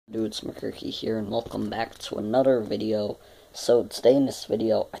Dude, it's McCurky here, and welcome back to another video. So today in this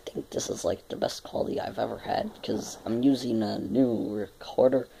video, I think this is like the best quality I've ever had, because I'm using a new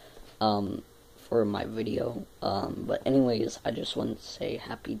recorder, for my video. But anyways, I just wanted to say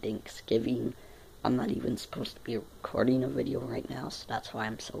Happy Thanksgiving. I'm not even supposed to be recording a video right now, so that's why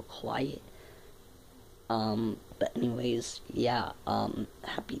I'm so quiet. But anyways, yeah,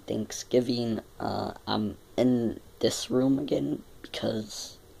 Happy Thanksgiving. I'm in this room again,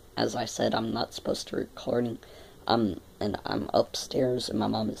 because as I said, I'm not supposed to be recording. And I'm upstairs and my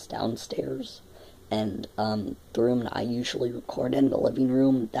mom is downstairs. And the room that I usually record in, the living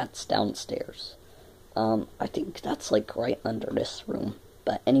room, that's downstairs. I think that's like right under this room.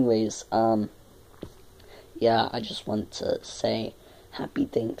 But anyways, yeah, I just wanted to say Happy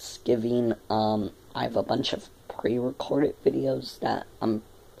Thanksgiving. I have a bunch of pre-recorded videos that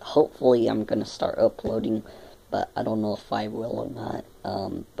hopefully I'm gonna start uploading, but I don't know if I will or not.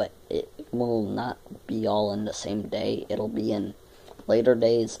 But it will not be all in the same day. It'll be in later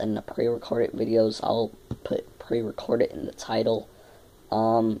days, and the pre-recorded videos, I'll put pre-recorded in the title.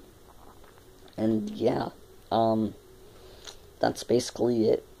 And yeah, that's basically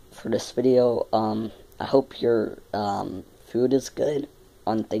it for this video. I hope your food is good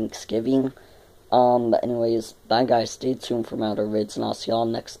on Thanksgiving. But anyways, bye guys, stay tuned for my other vids, and I'll see y'all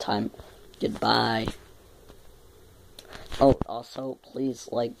next time. Goodbye. Oh, also, please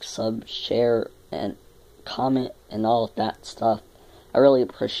like, sub, share, and comment, and all of that stuff. I really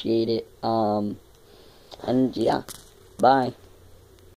appreciate it. And yeah, bye.